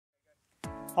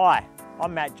Hi,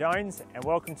 I'm Matt Jones and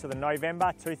welcome to the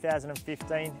November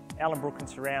 2015 Ellenbrook and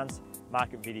Surrounds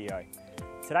market video.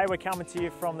 Today we're coming to you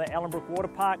from the Ellenbrook Water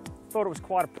Park. Thought it was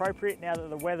quite appropriate now that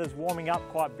the weather's warming up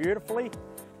quite beautifully.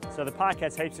 So the park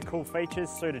has heaps of cool features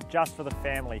suited just for the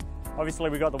family. Obviously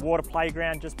we've got the water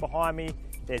playground just behind me.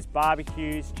 There's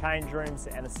barbecues, change rooms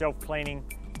and the self-cleaning,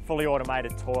 fully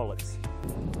automated toilets.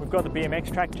 We've got the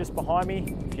BMX track just behind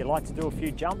me if you'd like to do a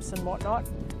few jumps and whatnot.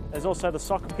 There's also the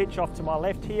soccer pitch off to my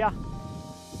left here.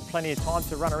 Plenty of time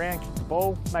to run around, kick the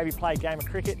ball, maybe play a game of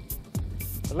cricket.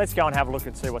 But let's go and have a look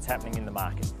and see what's happening in the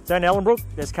market. So in Ellenbrook,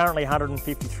 there's currently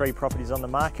 153 properties on the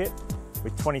market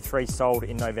with 23 sold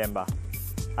in November.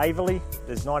 Averley,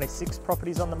 there's 96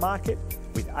 properties on the market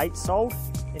with 8 sold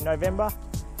in November.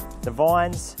 The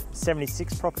Vines,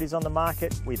 76 properties on the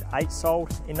market with 8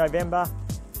 sold in November.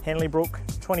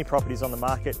 Ellenbrook, 20 properties on the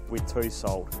market with 2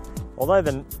 sold. Although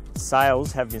the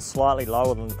sales have been slightly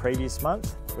lower than the previous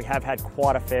month, we have had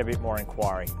quite a fair bit more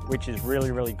inquiry, which is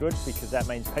really good because that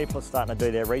means people are starting to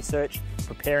do their research,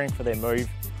 preparing for their move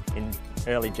in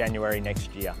early January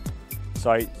next year.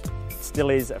 So it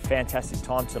still is a fantastic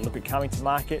time to look at coming to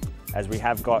market, as we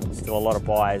have got still a lot of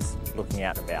buyers looking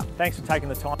out and about. Thanks for taking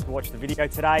the time to watch the video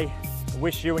today. I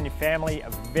wish you and your family a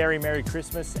very Merry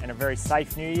Christmas and a very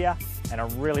safe New Year, and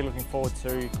I'm really looking forward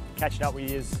to catching up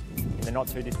with you in the not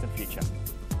too distant future.